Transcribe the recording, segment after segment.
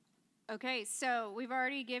Okay, so we've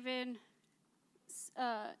already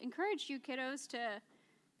encouraged you kiddos to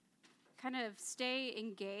kind of stay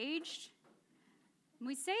engaged.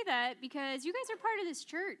 We say that because you guys are part of this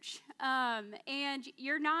church, and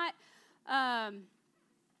you're not,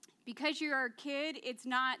 because you're a kid, it's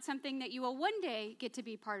not something that you will one day get to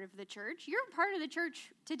be part of the church. You're part of the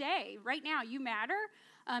church today, right now. You matter.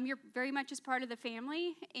 You're very much as part of the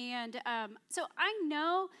family. And so I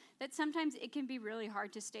know that sometimes it can be really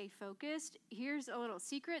hard to stay focused. Here's a little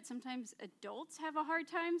secret. Sometimes adults have a hard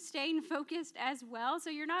time staying focused as well.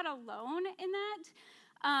 So you're not alone in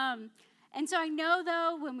that. And so I know,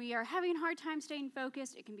 though, when we are having a hard time staying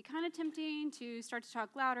focused, it can be kind of tempting to start to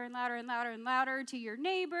talk louder and louder and louder and louder to your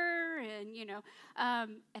neighbor. And,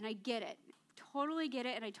 and I get it. Totally get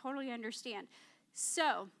it, and I totally understand.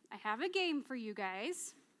 So I have a game for you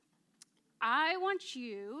guys. I want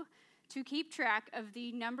you to keep track of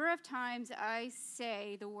the number of times I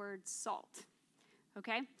say the word salt,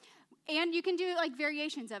 okay? And you can do like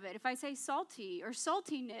variations of it. If I say salty or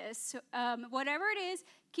saltiness, whatever it is,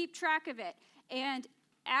 keep track of it. And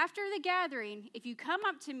after the gathering, if you come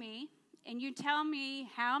up to me and you tell me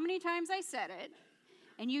how many times I said it,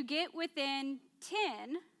 and you get within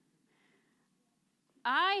 10,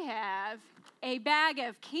 I have a bag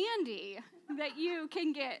of candy that you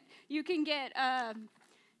can get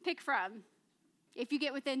pick from if you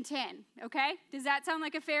get within 10, okay? Does that sound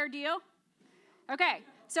like a fair deal? Okay,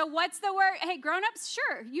 so what's the word? Hey, grown-ups,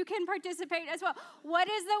 sure, you can participate as well. What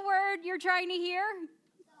is the word you're trying to hear?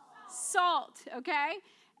 Salt, okay?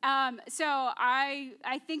 So I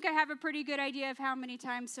think I have a pretty good idea of how many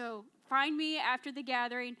times, so find me after the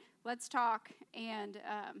gathering. Let's talk and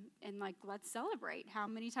let's celebrate how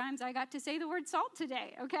many times I got to say the word salt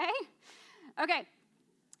today, okay? Okay,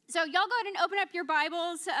 so y'all go ahead and open up your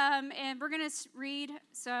Bibles, and we're going to read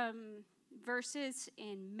some verses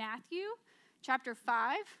in Matthew chapter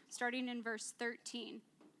 5, starting in verse 13.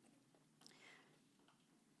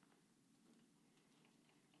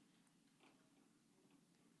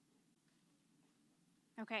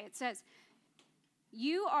 Okay, it says,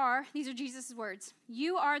 these are Jesus' words,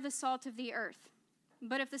 "You are the salt of the earth.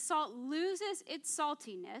 But if the salt loses its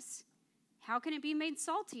saltiness, how can it be made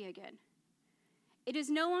salty again? It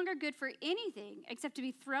is no longer good for anything except to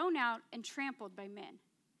be thrown out and trampled by men.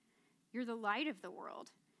 You're the light of the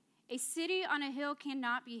world. A city on a hill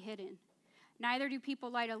cannot be hidden. Neither do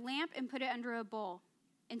people light a lamp and put it under a bowl.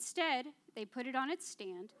 Instead, they put it on its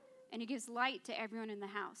stand, and it gives light to everyone in the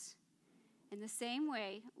house. In the same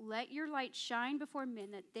way, let your light shine before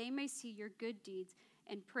men that they may see your good deeds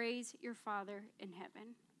and praise your Father in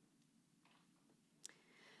heaven."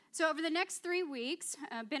 So over the next 3 weeks,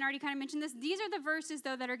 Ben already kind of mentioned this, these are the verses,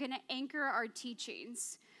 though, that are going to anchor our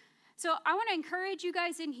teachings. So I want to encourage you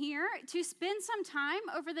guys in here to spend some time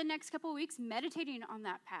over the next couple of weeks meditating on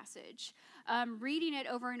that passage, reading it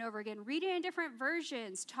over and over again, reading in different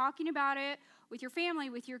versions, talking about it with your family,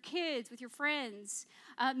 with your kids, with your friends,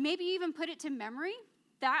 maybe even put it to memory.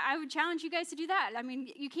 That I would challenge you guys to do that. I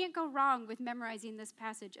mean, you can't go wrong with memorizing this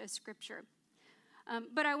passage of Scripture.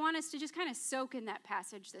 But I want us to just kind of soak in that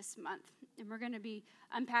passage this month, and we're going to be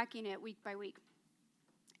unpacking it week by week.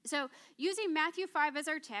 So using Matthew 5 as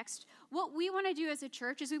our text, what we want to do as a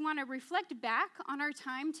church is we want to reflect back on our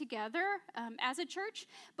time together as a church,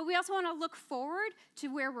 but we also want to look forward to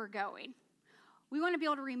where we're going. We want to be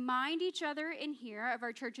able to remind each other in here of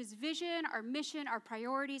our church's vision, our mission, our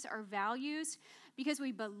priorities, our values, because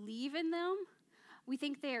we believe in them. We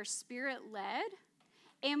think they are Spirit-led.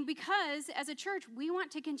 And because, as a church, we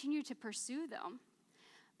want to continue to pursue them.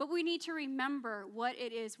 But we need to remember what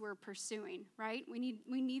it is we're pursuing, right? We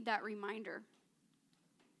need that reminder.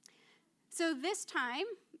 So this time,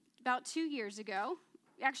 about 2 years ago,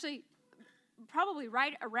 actually probably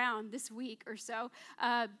right around this week or so,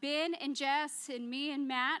 Ben and Jess and me and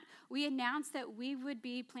Matt, we announced that we would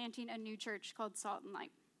be planting a new church called Salt and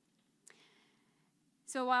Light.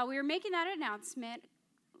 So while we were making that announcement,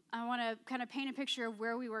 I want to kind of paint a picture of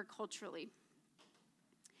where we were culturally.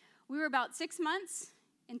 We were about 6 months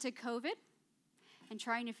into COVID and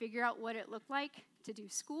trying to figure out what it looked like to do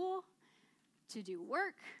school, to do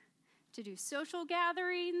work, to do social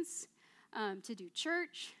gatherings, to do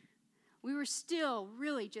church. We were still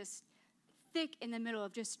really just thick in the middle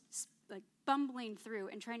of just like bumbling through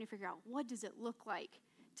and trying to figure out what does it look like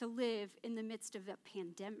to live in the midst of a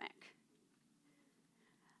pandemic.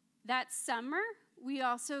 That summer, we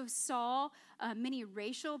also saw many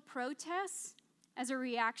racial protests as a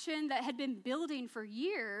reaction that had been building for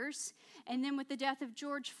years. And then with the death of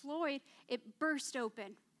George Floyd, it burst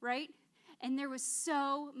open, right? And there was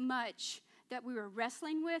so much that we were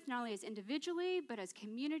wrestling with, not only as individually, but as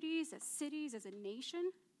communities, as cities, as a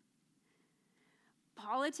nation.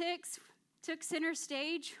 Politics took center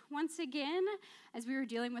stage once again as we were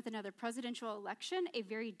dealing with another presidential election, a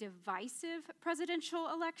very divisive presidential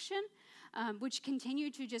election, which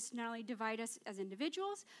continued to just not only divide us as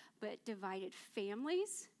individuals, but divided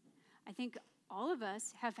families. I think all of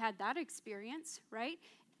us have had that experience, right?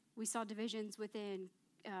 We saw divisions within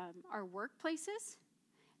our workplaces,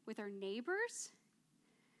 with our neighbors.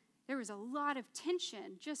 There was a lot of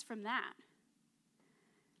tension just from that.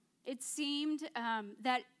 It seemed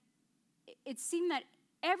that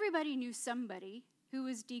everybody knew somebody who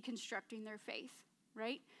was deconstructing their faith,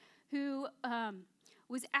 right? Who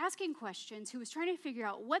was asking questions, who was trying to figure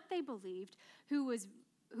out what they believed, who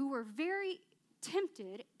were very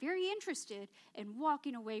tempted, very interested in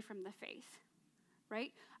walking away from the faith,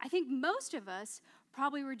 right? I think most of us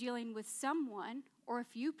probably were dealing with someone or a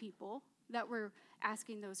few people that were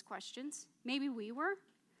asking those questions. Maybe we were,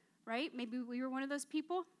 right? Maybe we were one of those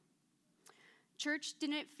people. Church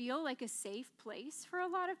didn't feel like a safe place for a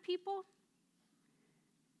lot of people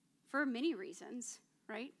for many reasons,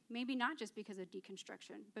 right? Maybe not just because of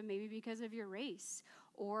deconstruction, but maybe because of your race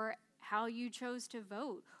or how you chose to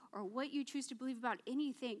vote or what you choose to believe about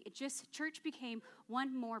anything. Church became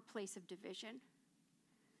one more place of division.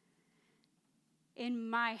 In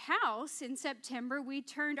my house in September, we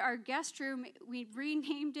turned our guest room, we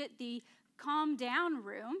renamed it the Calm Down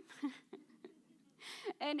Room.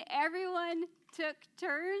 And everyone took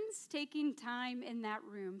turns taking time in that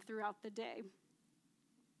room throughout the day.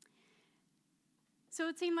 So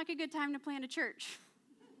it seemed like a good time to plant a church.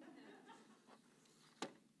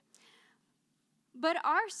 But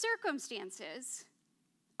our circumstances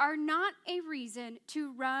are not a reason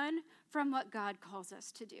to run from what God calls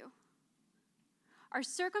us to do. Our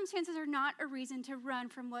circumstances are not a reason to run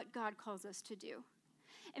from what God calls us to do.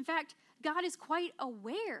 In fact, God is quite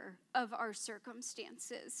aware of our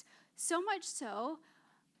circumstances, so much so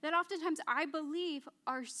that oftentimes I believe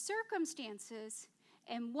our circumstances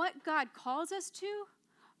and what God calls us to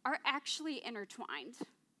are actually intertwined.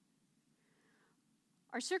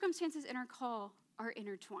 Our circumstances and our call are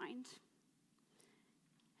intertwined.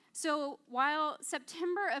 So while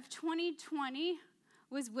September of 2020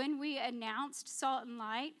 was when we announced Salt and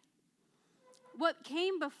Light, what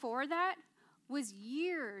came before that was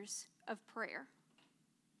years of prayer.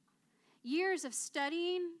 Years of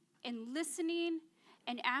studying and listening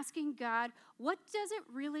and asking God, what does it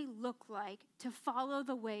really look like to follow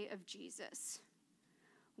the way of Jesus?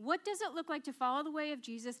 What does it look like to follow the way of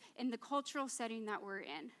Jesus in the cultural setting that we're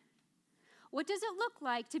in? What does it look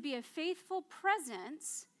like to be a faithful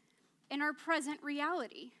presence in our present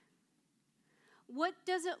reality? What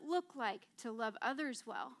does it look like to love others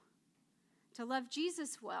well, to love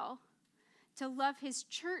Jesus well, to love his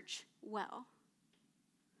church well?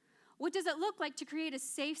 What does it look like to create a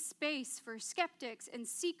safe space for skeptics and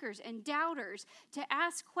seekers and doubters to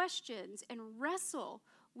ask questions and wrestle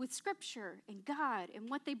with Scripture and God and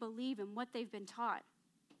what they believe and what they've been taught?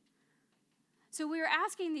 So we were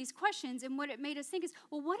asking these questions, and what it made us think is,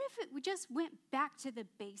 well, what if we just went back to the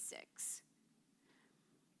basics?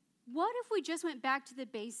 What if we just went back to the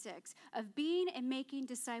basics of being and making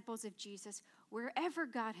disciples of Jesus wherever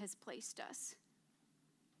God has placed us?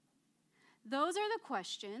 Those are the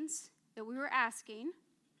questions that we were asking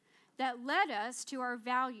that led us to our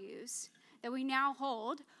values that we now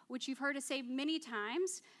hold, which you've heard us say many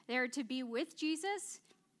times. They are to be with Jesus,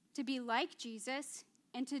 to be like Jesus,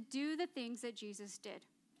 and to do the things that Jesus did.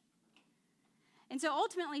 And so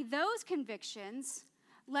ultimately, those convictions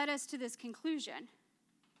led us to this conclusion.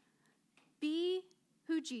 Be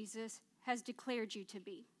who Jesus has declared you to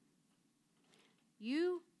be.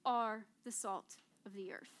 You are the salt of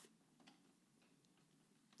the earth.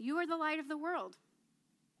 You are the light of the world.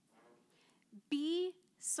 Be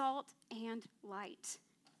salt and light.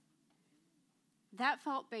 That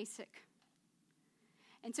felt basic.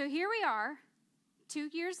 And so here we are, 2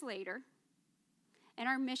 years later, and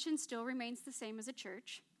our mission still remains the same as a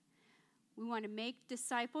church. We want to make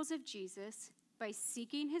disciples of Jesus by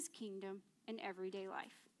seeking his kingdom in everyday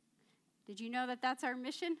life. Did you know that that's our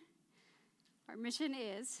mission? Our mission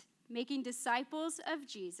is making disciples of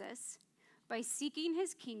Jesus by seeking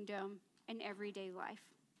his kingdom in everyday life.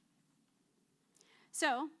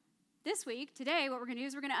 So, this week, today, what we're going to do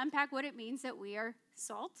is we're going to unpack what it means that we are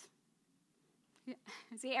salt.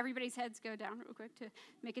 See, everybody's heads go down real quick to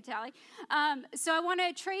make a tally. So I want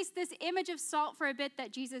to trace this image of salt for a bit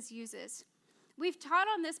that Jesus uses. We've taught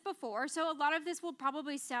on this before, so a lot of this will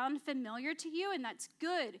probably sound familiar to you, and that's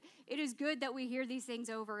good. It is good that we hear these things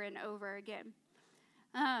over and over again.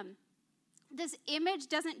 this image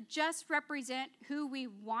doesn't just represent who we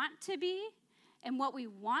want to be and what we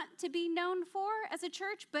want to be known for as a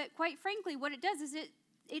church, but quite frankly, what it does is it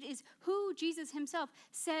is who Jesus himself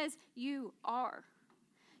says you are.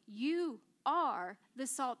 You are the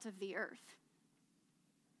salt of the earth.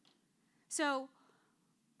 So,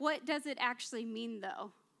 what does it actually mean,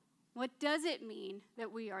 though? What does it mean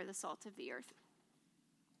that we are the salt of the earth?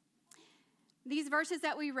 These verses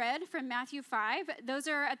that we read from Matthew 5, those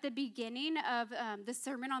are at the beginning of the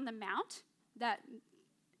Sermon on the Mount, that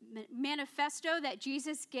manifesto that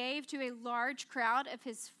Jesus gave to a large crowd of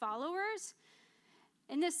his followers.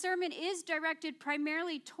 And this sermon is directed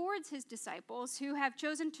primarily towards his disciples who have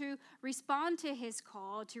chosen to respond to his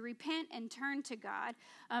call to repent and turn to God.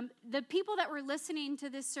 The people that were listening to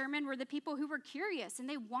this sermon were the people who were curious and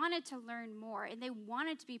they wanted to learn more and they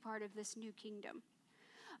wanted to be part of this new kingdom.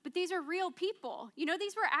 But these are real people. You know,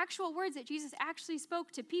 these were actual words that Jesus actually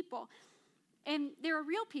spoke to people. And they were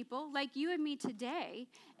real people like you and me today.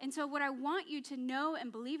 And so what I want you to know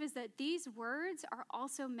and believe is that these words are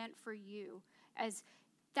also meant for you, as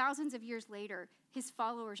thousands of years later, his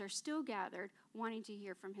followers are still gathered wanting to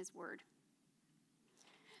hear from his word.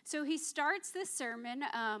 So he starts this sermon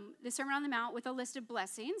on the Mount, with a list of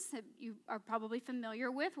blessings that you are probably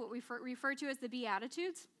familiar with, what we refer to as the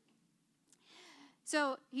Beatitudes.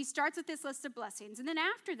 So he starts with this list of blessings. And then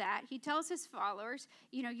after that, he tells his followers,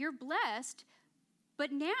 you know, you're blessed,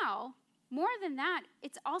 but now, more than that,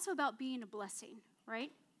 it's also about being a blessing,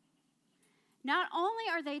 right? Not only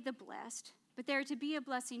are they the blessed, but they're to be a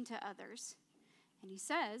blessing to others. And he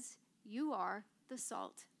says, you are the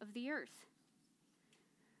salt of the earth.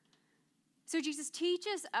 So Jesus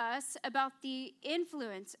teaches us about the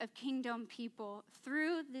influence of kingdom people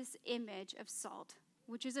through this image of salt,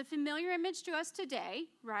 which is a familiar image to us today,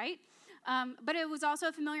 right? But it was also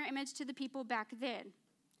a familiar image to the people back then.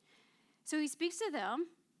 So he speaks to them,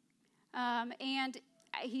 and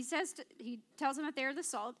he tells them that they're the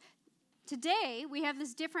salt. Today, we have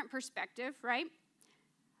this different perspective, right?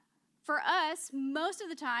 For us, most of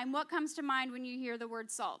the time, what comes to mind when you hear the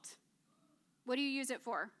word salt? What do you use it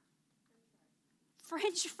for?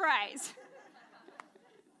 French fries.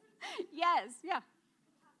 Yes, yeah.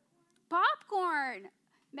 Popcorn.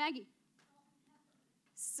 Maggie.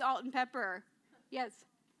 Salt and pepper. Yes.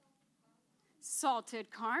 Salted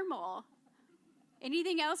caramel.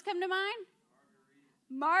 Anything else come to mind?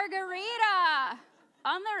 Margarita.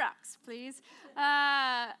 On the rocks, please.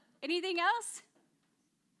 Anything else?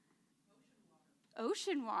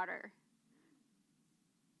 Ocean water.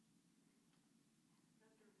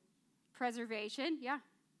 Preservation, yeah.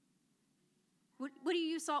 What do you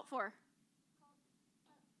use salt for?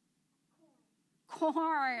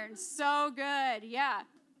 Corn. So good, yeah.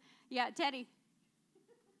 Yeah, Teddy.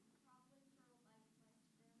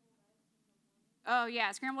 Oh,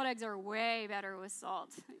 yeah, scrambled eggs are way better with salt.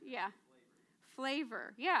 Yeah.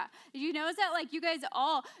 Flavor, yeah. Did you notice that, like, you guys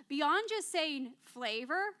all, beyond just saying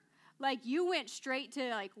flavor, like, you went straight to,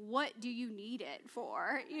 like, what do you need it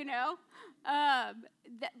for, you know?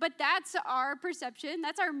 But that's our perception.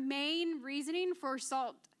 That's our main reasoning for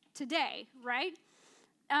salt today, right?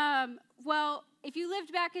 Well, if you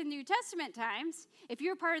lived back in New Testament times, if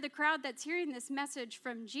you're part of the crowd that's hearing this message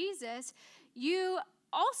from Jesus, you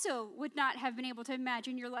also would not have been able to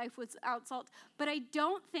imagine your life without salt. But I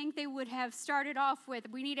don't think they would have started off with,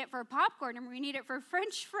 we need it for popcorn, and we need it for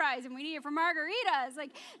French fries, and we need it for margaritas.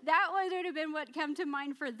 Like, that would have been what came to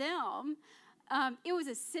mind for them. It was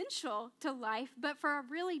essential to life, but for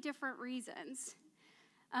really different reasons.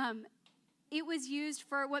 It was used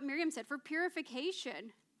for what Miriam said, for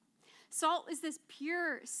purification. Salt is this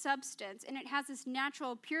pure substance, and it has this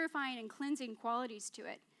natural purifying and cleansing qualities to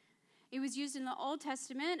it. It was used in the Old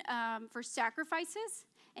Testament for sacrifices,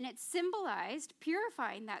 and it symbolized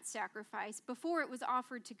purifying that sacrifice before it was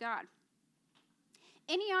offered to God.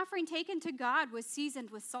 Any offering taken to God was seasoned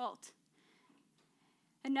with salt.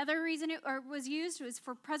 Another reason it was used was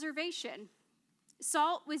for preservation.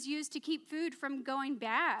 Salt was used to keep food from going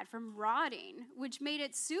bad, from rotting, which made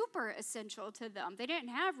it super essential to them. They didn't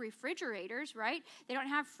have refrigerators, right? They don't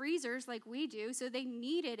have freezers like we do, so they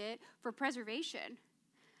needed it for preservation.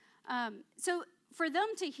 So for them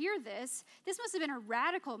to hear this must have been a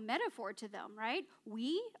radical metaphor to them, right?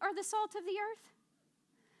 We are the salt of the earth.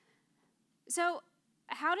 So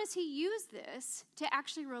how does he use this to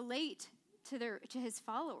actually relate to his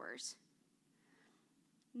followers?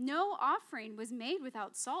 No offering was made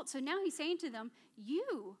without salt. So now he's saying to them,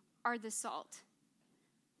 you are the salt.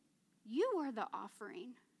 You are the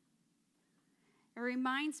offering. It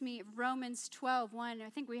reminds me of Romans 12:1. I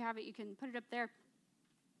think we have it. You can put it up there.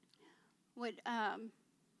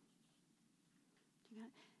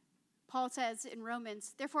 Paul says in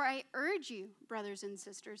Romans, "Therefore I urge you, brothers and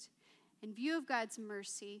sisters, in view of God's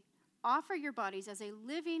mercy, offer your bodies as a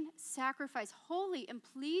living sacrifice, holy and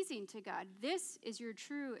pleasing to God. This is your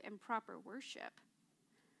true and proper worship."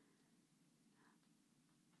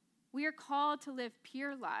 We are called to live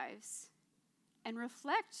pure lives and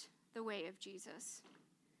reflect the way of Jesus.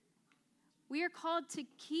 We are called to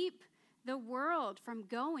keep the world from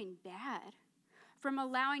going bad, from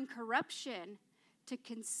allowing corruption to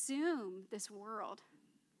consume this world,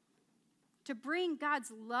 to bring God's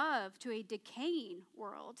love to a decaying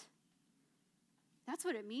world. That's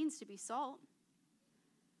what it means to be salt.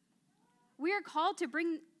 We are called to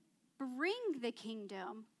bring the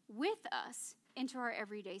kingdom with us into our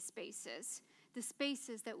everyday spaces, the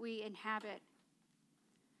spaces that we inhabit.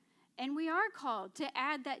 And we are called to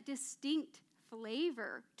add that distinct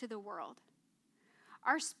flavor to the world.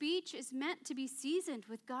 Our speech is meant to be seasoned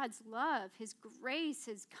with God's love, his grace,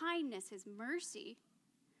 his kindness, his mercy.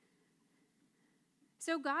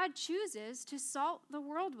 So God chooses to salt the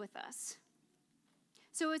world with us.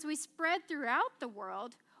 So as we spread throughout the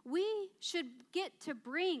world, we should get to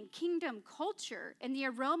bring kingdom culture and the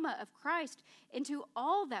aroma of Christ into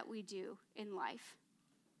all that we do in life.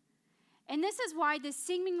 And this is why the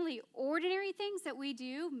seemingly ordinary things that we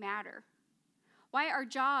do matter. Why our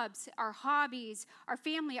jobs, our hobbies, our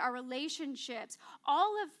family, our relationships,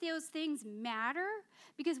 all of those things matter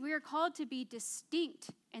because we are called to be distinct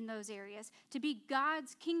in those areas, to be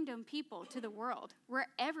God's kingdom people to the world,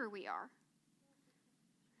 wherever we are.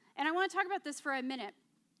 And I want to talk about this for a minute.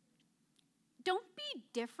 Don't be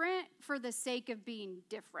different for the sake of being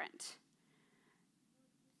different.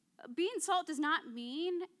 Being salt does not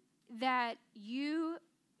mean that you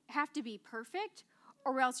have to be perfect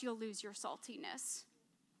or else you'll lose your saltiness.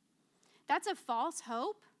 That's a false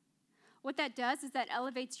hope. What that does is that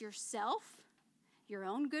elevates yourself, your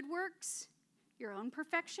own good works, your own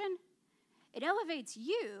perfection. It elevates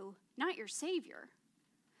you, not your Savior.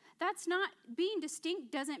 That's not, being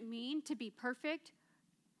distinct doesn't mean to be perfect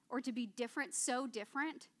or to be different, so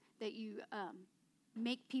different that you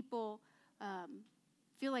make people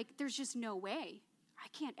feel like there's just no way. I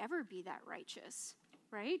can't ever be that righteous,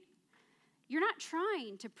 right? You're not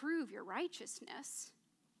trying to prove your righteousness.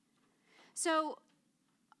 So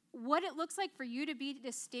what it looks like for you to be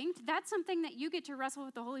distinct, that's something that you get to wrestle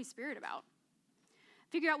with the Holy Spirit about.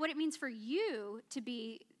 Figure out what it means for you to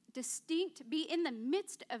be distinct, be in the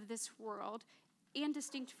midst of this world and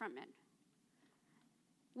distinct from it.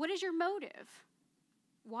 What is your motive?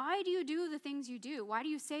 Why do you do the things you do? Why do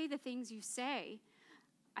you say the things you say?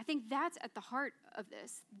 I think that's at the heart of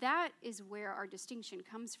this. That is where our distinction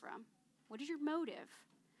comes from. What is your motive?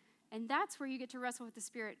 And that's where you get to wrestle with the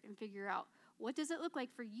Spirit and figure out, what does it look like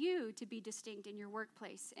for you to be distinct in your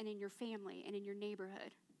workplace and in your family and in your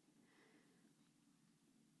neighborhood?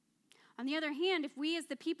 On the other hand, if we as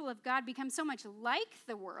the people of God become so much like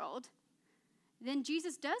the world, then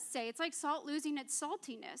Jesus does say it's like salt losing its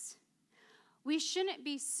saltiness. We shouldn't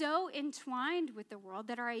be so entwined with the world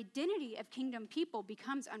that our identity of kingdom people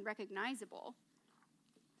becomes unrecognizable.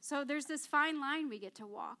 So there's this fine line we get to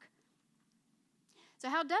walk. So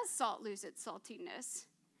how does salt lose its saltiness?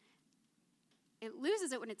 It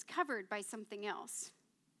loses it when it's covered by something else.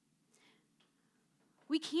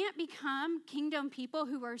 We can't become kingdom people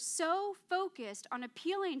who are so focused on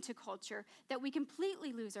appealing to culture that we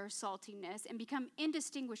completely lose our saltiness and become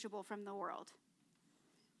indistinguishable from the world.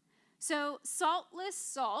 So saltless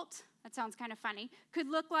salt, that sounds kind of funny, could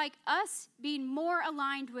look like us being more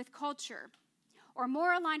aligned with culture or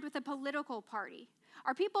more aligned with a political party.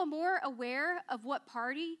 Are people more aware of what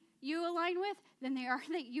party you align with than they are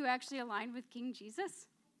that you actually align with King Jesus?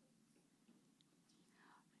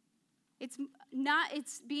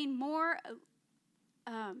 It's being more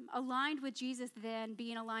aligned with Jesus than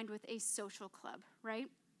being aligned with a social club, right?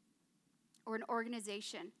 Or an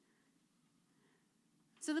organization.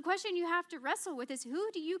 So the question you have to wrestle with is, who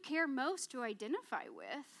do you care most to identify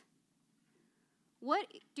with? What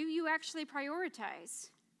do you actually prioritize?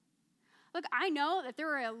 Look, I know that there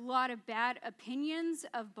are a lot of bad opinions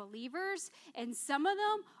of believers, and some of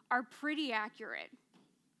them are pretty accurate.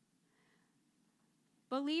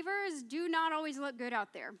 Believers do not always look good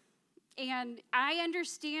out there. And I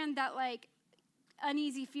understand that,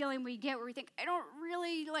 uneasy feeling we get where we think, I don't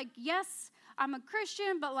really, yes, I'm a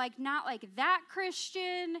Christian, but, not like that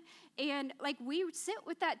Christian. And, we sit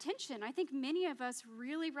with that tension. I think many of us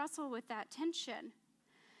really wrestle with that tension.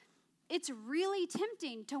 It's really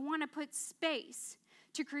tempting to want to put space,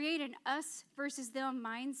 to create an us versus them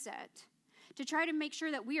mindset, to try to make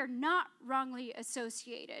sure that we are not wrongly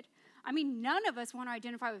associated. I mean, none of us want to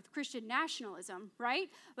identify with Christian nationalism, right?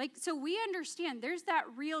 Like, so we understand there's that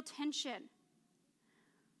real tension.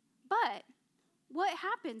 But what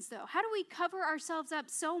happens, though? How do we cover ourselves up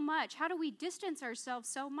so much? How do we distance ourselves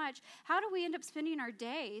so much? How do we end up spending our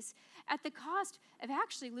days at the cost of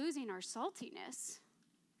actually losing our saltiness?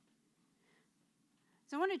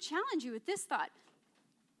 So I want to challenge you with this thought.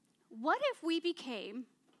 What if we became,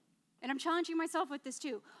 and I'm challenging myself with this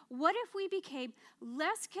too, what if we became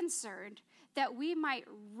less concerned that we might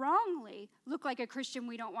wrongly look like a Christian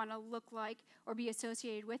we don't want to look like or be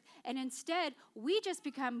associated with, and instead we just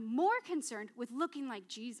become more concerned with looking like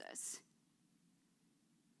Jesus?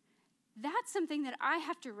 That's something that I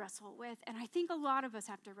have to wrestle with, and I think a lot of us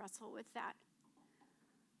have to wrestle with that.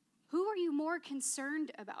 Who are you more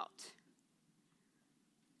concerned about?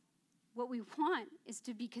 What we want is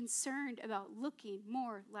to be concerned about looking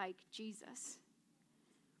more like Jesus.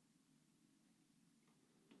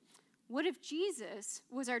 What if Jesus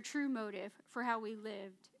was our true motive for how we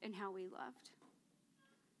lived and how we loved?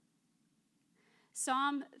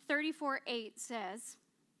 Psalm 34:8 says,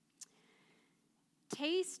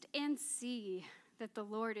 "Taste and see that the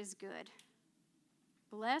Lord is good.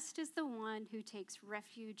 Blessed is the one who takes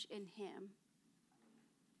refuge in him."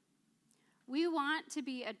 We want to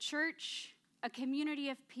be a church, a community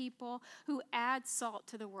of people who add salt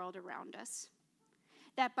to the world around us.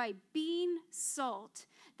 That by being salt,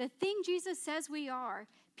 the thing Jesus says we are,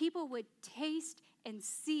 people would taste and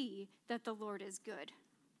see that the Lord is good.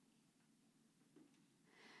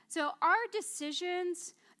 So our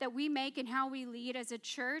decisions that we make and how we lead as a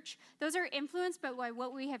church, those are influenced by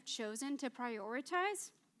what we have chosen to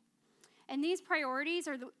prioritize. And these priorities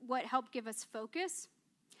are what help give us focus.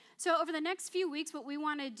 So over the next few weeks, what we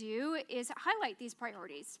want to do is highlight these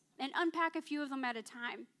priorities and unpack a few of them at a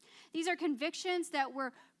time. These are convictions that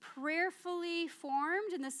were prayerfully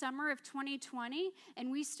formed in the summer of 2020,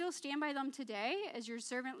 and we still stand by them today as your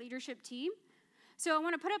servant leadership team. So I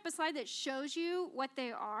want to put up a slide that shows you what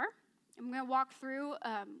they are. I'm going to walk through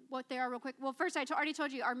what they are real quick. Well, first, I already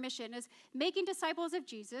told you our mission is making disciples of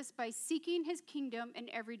Jesus by seeking his kingdom in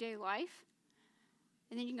everyday life.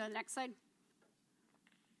 And then you can go to the next slide.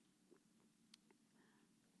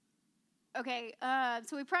 Okay,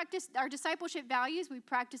 so we practice our discipleship values. We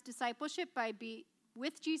practice discipleship by being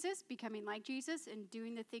with Jesus, becoming like Jesus, and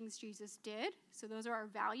doing the things Jesus did. So those are our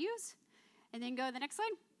values. And then go to the next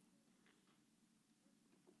slide.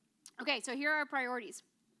 Okay, so here are our priorities.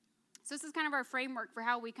 So this is kind of our framework for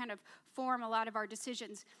how we kind of form a lot of our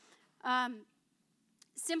decisions.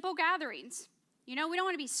 Simple gatherings. You know, we don't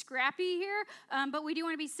want to be scrappy here, but we do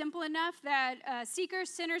want to be simple enough that seekers,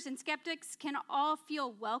 sinners, and skeptics can all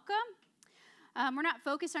feel welcome. We're not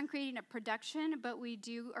focused on creating a production, but we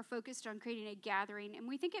are focused on creating a gathering, and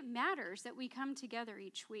we think it matters that we come together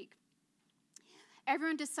each week.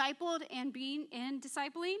 Everyone discipled and being in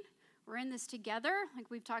discipling, we're in this together, like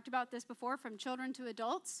we've talked about this before, from children to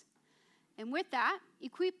adults. And with that,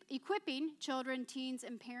 equipping children, teens,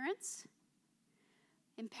 and parents,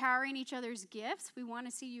 empowering each other's gifts. We want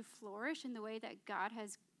to see you flourish in the way that God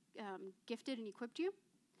has gifted and equipped you.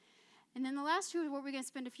 And then the last two are what we're going to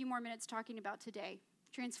spend a few more minutes talking about today.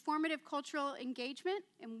 Transformative cultural engagement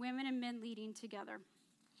and women and men leading together.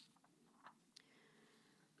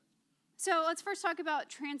 So let's first talk about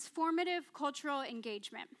transformative cultural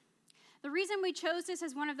engagement. The reason we chose this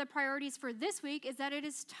as one of the priorities for this week is that it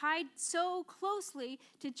is tied so closely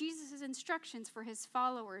to Jesus' instructions for his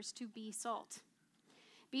followers to be salt.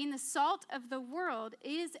 Being the salt of the world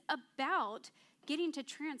is about getting to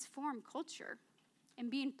transform culture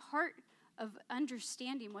and being part of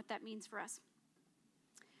understanding what that means for us.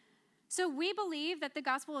 So we believe that the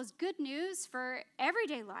gospel is good news for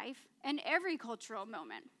everyday life and every cultural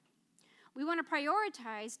moment. We want to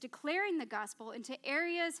prioritize declaring the gospel into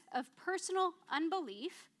areas of personal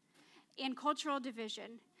unbelief and cultural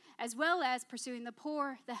division, as well as pursuing the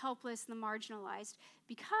poor, the helpless, and the marginalized,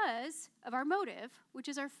 because of our motive, which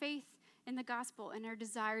is our faith in the gospel and our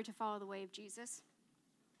desire to follow the way of Jesus.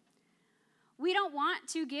 We don't want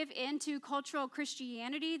to give in to cultural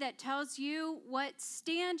Christianity that tells you what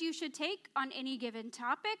stand you should take on any given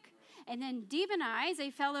topic and then demonize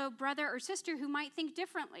a fellow brother or sister who might think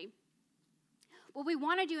differently. What we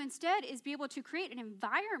want to do instead is be able to create an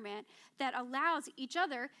environment that allows each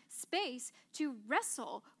other space to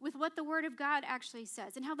wrestle with what the Word of God actually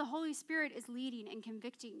says and how the Holy Spirit is leading and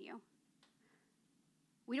convicting you.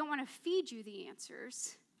 We don't want to feed you the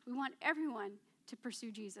answers. We want everyone to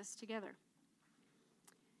pursue Jesus together.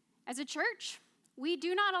 As a church, we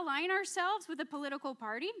do not align ourselves with a political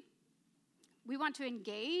party. We want to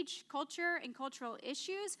engage culture and cultural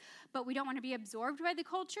issues, but we don't want to be absorbed by the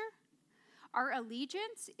culture. Our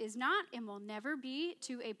allegiance is not and will never be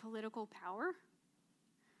to a political power.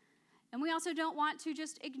 And we also don't want to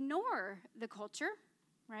just ignore the culture,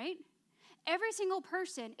 right? Every single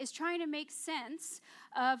person is trying to make sense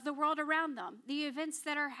of the world around them, the events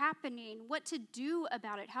that are happening, what to do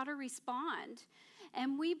about it, how to respond.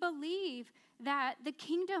 And we believe that the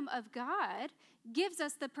kingdom of God gives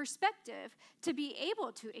us the perspective to be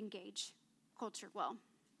able to engage culture well.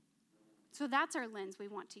 So that's our lens we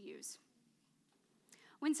want to use.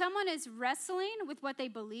 When someone is wrestling with what they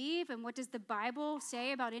believe and what does the Bible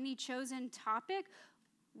say about any chosen topic,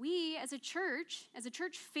 we as a church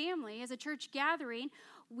family, as a church gathering,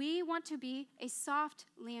 we want to be a soft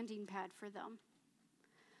landing pad for them.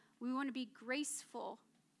 We want to be graceful,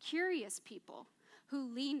 curious people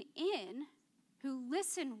who lean in, who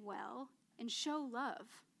listen well, and show love.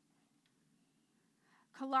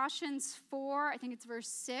 Colossians 4, I think it's verse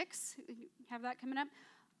 6, have that coming up,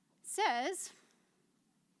 says,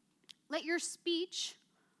 "Let your speech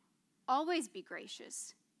always be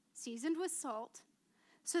gracious, seasoned with salt,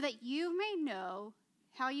 so that you may know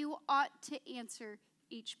how you ought to answer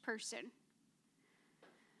each person."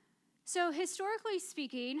 So historically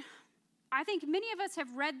speaking, I think many of us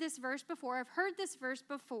have read this verse before, have heard this verse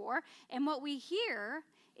before, and what we hear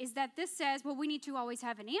is that this says, well, we need to always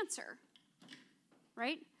have an answer,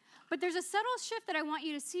 right? But there's a subtle shift that I want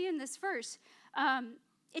you to see in this verse.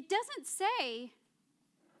 It doesn't say,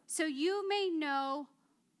 so you may know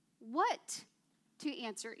what to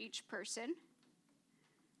answer each person.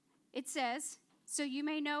 It says, so you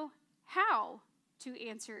may know how to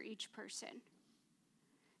answer each person.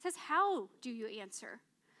 It says, how do you answer?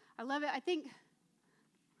 I love it. I think,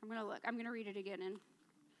 I'm going to read it again. And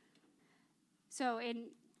so in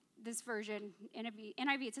this version,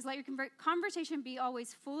 NIV, it says, let your conversation be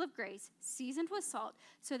always full of grace, seasoned with salt,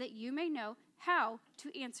 so that you may know how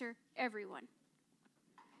to answer everyone.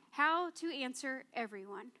 How to answer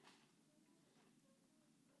everyone.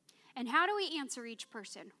 And how do we answer each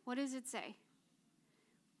person? What does it say?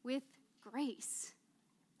 With grace.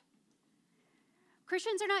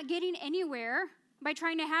 Christians are not getting anywhere by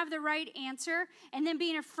trying to have the right answer and then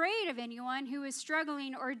being afraid of anyone who is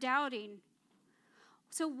struggling or doubting.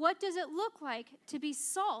 So what does it look like to be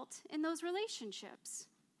salt in those relationships?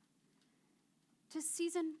 To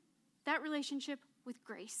season that relationship with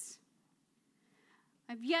grace.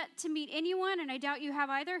 I've yet to meet anyone, and I doubt you have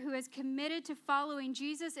either, who has committed to following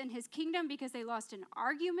Jesus and his kingdom because they lost an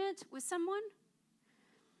argument with someone.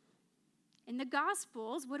 In the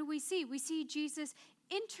Gospels, what do we see? We see Jesus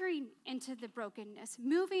entering into the brokenness,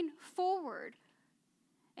 moving forward,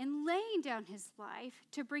 and laying down his life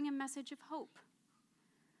to bring a message of hope.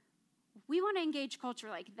 We want to engage culture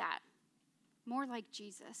like that, more like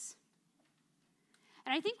Jesus.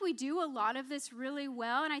 And I think we do a lot of this really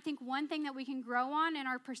well, and I think one thing that we can grow on in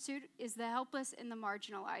our pursuit is the helpless and the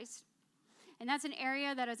marginalized. And that's an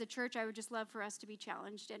area that as a church I would just love for us to be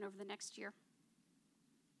challenged in over the next year.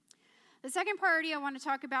 The second priority I want to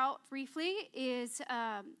talk about briefly is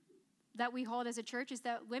that we hold as a church is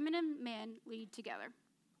that women and men lead together.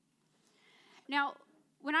 Now,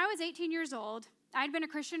 when I was 18 years old, I'd been a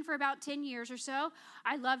Christian for about 10 years or so.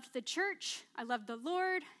 I loved the church, I loved the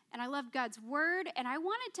Lord, and I loved God's word, and I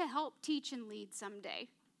wanted to help teach and lead someday.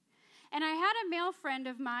 And I had a male friend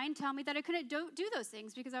of mine tell me that I couldn't do those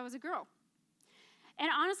things because I was a girl. And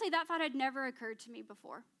honestly, that thought had never occurred to me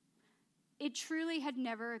before. It truly had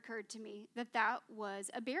never occurred to me that that was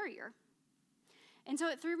a barrier. And so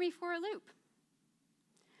it threw me for a loop.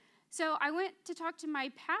 So I went to talk to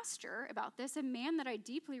my pastor about this, a man that I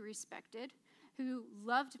deeply respected, who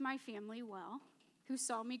loved my family well, who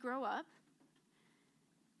saw me grow up.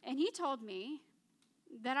 And he told me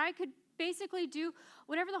that I could basically do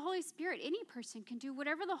whatever the Holy Spirit, any person can do,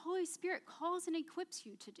 whatever the Holy Spirit calls and equips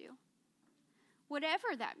you to do,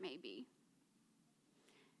 whatever that may be.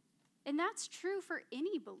 And that's true for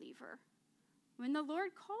any believer. When the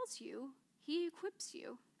Lord calls you, he equips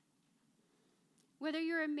you. Whether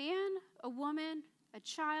you're a man, a woman, a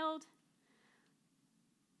child,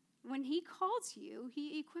 when he calls you,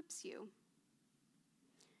 he equips you.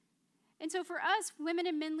 And so for us, women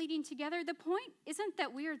and men leading together, the point isn't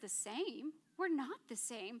that we are the same. We're not the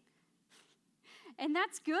same. And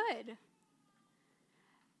that's good.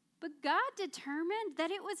 But God determined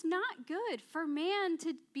that it was not good for man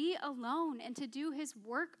to be alone and to do his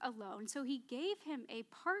work alone. So he gave him a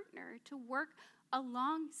partner to work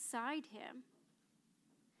alongside him.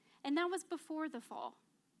 And that was before the fall.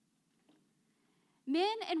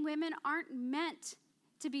 Men and women aren't meant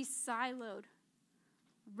to be siloed,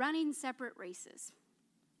 running separate races.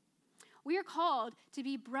 We are called to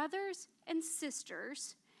be brothers and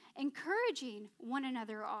sisters encouraging one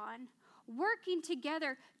another on, working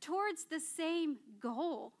together towards the same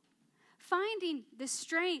goal, finding the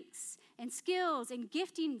strengths and skills and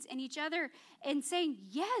giftings in each other and saying,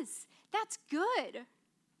 yes, that's good.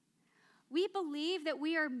 We believe that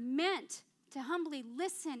we are meant to humbly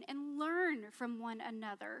listen and learn from one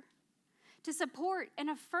another, to support and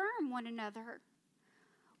affirm one another.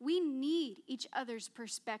 We need each other's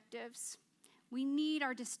perspectives. We need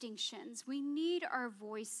our distinctions. We need our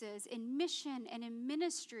voices in mission and in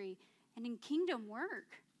ministry and in kingdom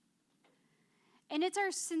work. And it's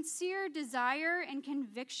our sincere desire and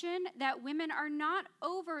conviction that women are not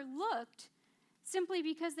overlooked simply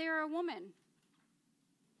because they are a woman.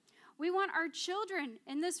 We want our children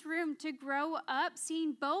in this room to grow up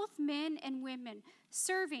seeing both men and women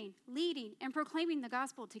serving, leading, and proclaiming the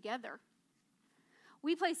gospel together.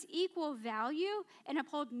 We place equal value and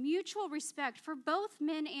uphold mutual respect for both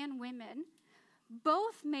men and women,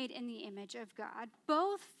 both made in the image of God,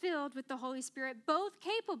 both filled with the Holy Spirit, both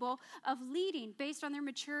capable of leading based on their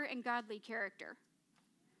mature and godly character.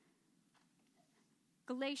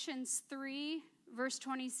 Galatians 3, verse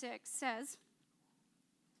 26 says,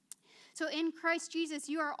 "So in Christ Jesus,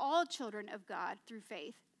 you are all children of God through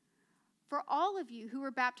faith. For all of you who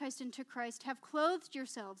were baptized into Christ have clothed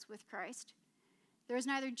yourselves with Christ. There is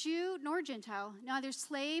neither Jew nor Gentile, neither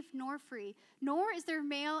slave nor free, nor is there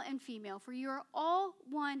male and female, for you are all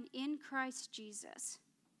one in Christ Jesus."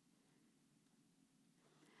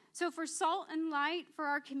 So for salt and light for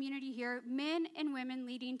our community here, men and women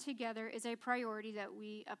leading together is a priority that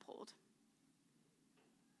we uphold.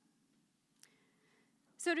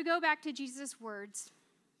 So to go back to Jesus' words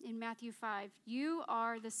in Matthew 5, you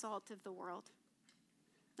are the salt of the world.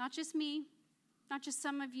 Not just me, not just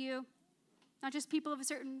some of you, not just people of a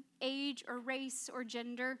certain age or race or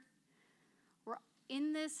gender. We're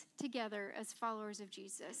in this together as followers of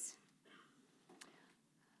Jesus.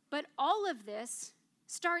 But all of this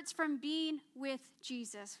starts from being with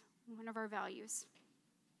Jesus, one of our values.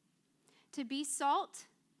 To be salt,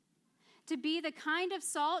 to be the kind of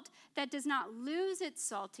salt that does not lose its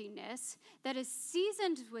saltiness, that is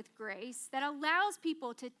seasoned with grace, that allows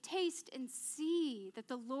people to taste and see that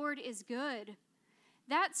the Lord is good.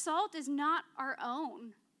 That salt is not our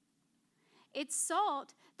own. It's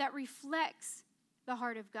salt that reflects the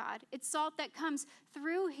heart of God. It's salt that comes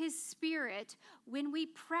through his Spirit when we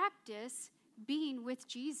practice being with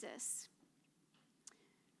Jesus.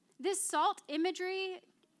 This salt imagery,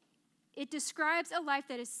 it describes a life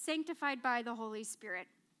that is sanctified by the Holy Spirit.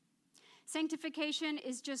 Sanctification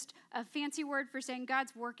is just a fancy word for saying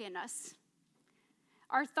God's work in us.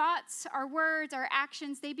 Our thoughts, our words, our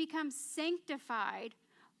actions, they become sanctified,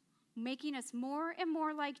 making us more and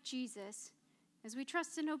more like Jesus as we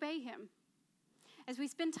trust and obey him, as we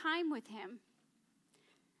spend time with him.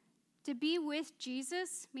 To be with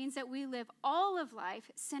Jesus means that we live all of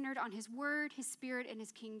life centered on his word, his Spirit, and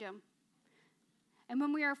his kingdom. And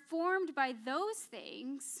when we are formed by those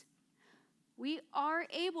things, we are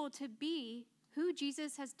able to be who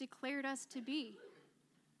Jesus has declared us to be.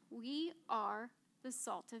 We are the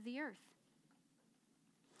salt of the earth.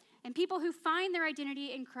 And people who find their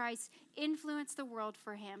identity in Christ influence the world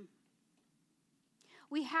for him.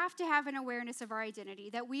 We have to have an awareness of our identity,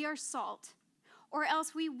 that we are salt, or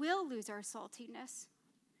else we will lose our saltiness.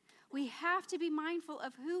 We have to be mindful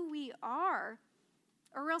of who we are,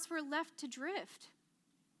 or else we're left to drift.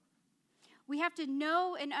 We have to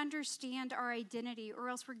know and understand our identity, or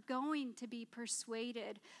else we're going to be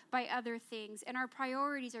persuaded by other things, and our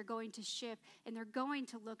priorities are going to shift, and they're going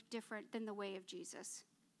to look different than the way of Jesus.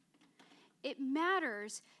 It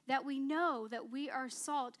matters that we know that we are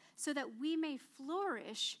salt so that we may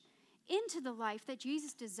flourish into the life that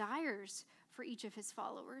Jesus desires for each of his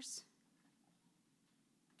followers.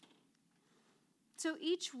 So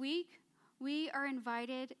each week, we are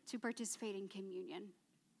invited to participate in communion.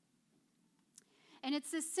 And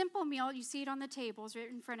it's this simple meal, you see it on the tables right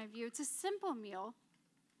in front of you. It's a simple meal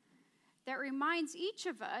that reminds each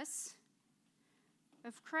of us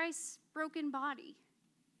of Christ's broken body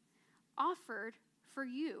offered for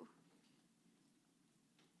you,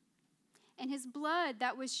 and his blood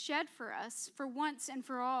that was shed for us for once and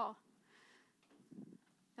for all,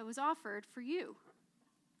 that was offered for you.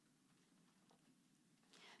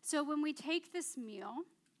 So when we take this meal,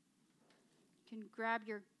 you can grab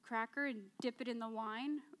your cracker and dip it in the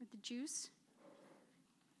wine or the juice.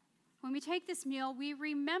 When we take this meal, we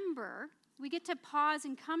remember, we get to pause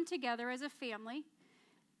and come together as a family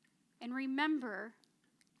and remember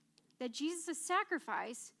that Jesus'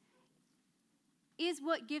 sacrifice is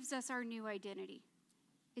what gives us our new identity.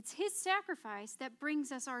 It's his sacrifice that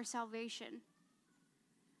brings us our salvation.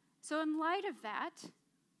 So in light of that,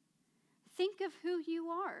 think of who you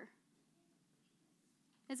are.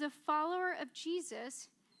 As a follower of Jesus,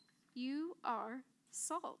 you are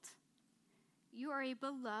salt. You are a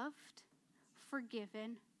beloved,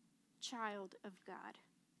 forgiven child of God.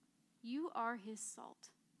 You are his salt.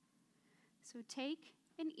 So take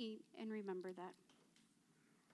and eat and remember that.